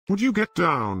Would you get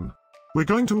down? We're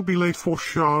going to be late for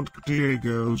Shardg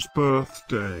Diego's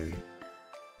birthday.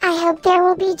 I hope there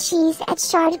will be cheese at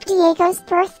Shardg Diego's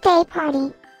birthday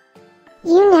party.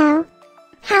 You know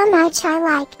how much I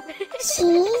like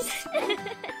cheese.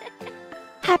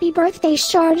 Happy birthday,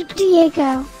 Shardg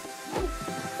Diego.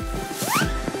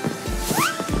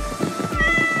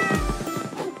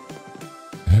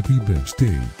 Happy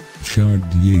birthday,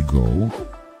 Shardg Diego.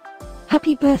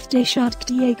 Happy birthday, Shardg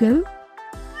Diego.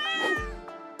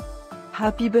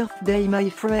 Happy birthday, my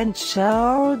friend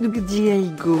Shardg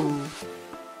Diego.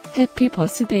 Happy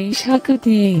birthday, Shardg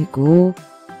Diego.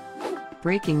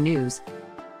 Breaking news.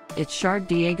 It's Shardg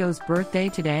Diego's birthday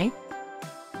today.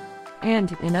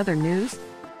 And in other news,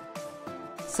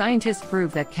 scientists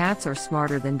prove that cats are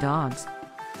smarter than dogs.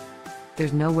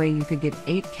 There's no way you could get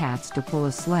 8 cats to pull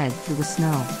a sled through the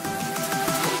snow.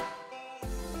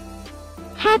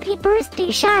 Happy birthday,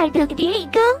 Shardg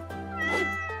Diego.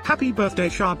 Happy birthday,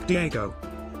 Shardg Diego.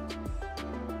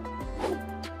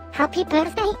 Happy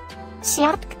birthday,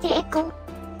 Shardg Diego.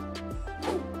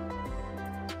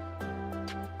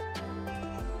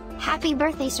 Happy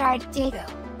birthday, Shardg Diego.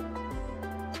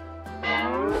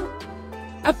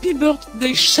 Happy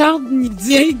birthday, Shardg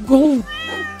Diego.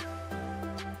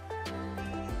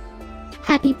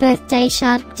 Happy birthday,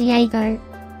 Shardg Diego.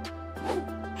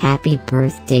 Happy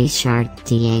birthday, Shardg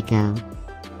Diego.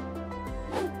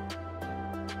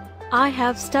 I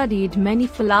have studied many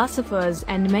philosophers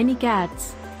and many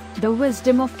cats. The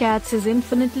wisdom of cats is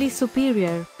infinitely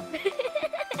superior.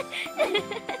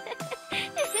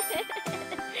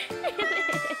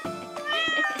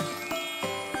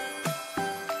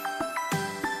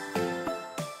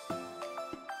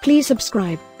 Please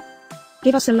subscribe,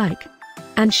 give us a like,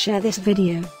 and share this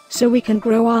video, so we can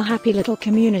grow our happy little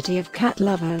community of cat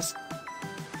lovers.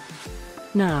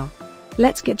 Now,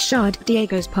 let's get Shardg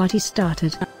Diego's party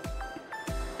started.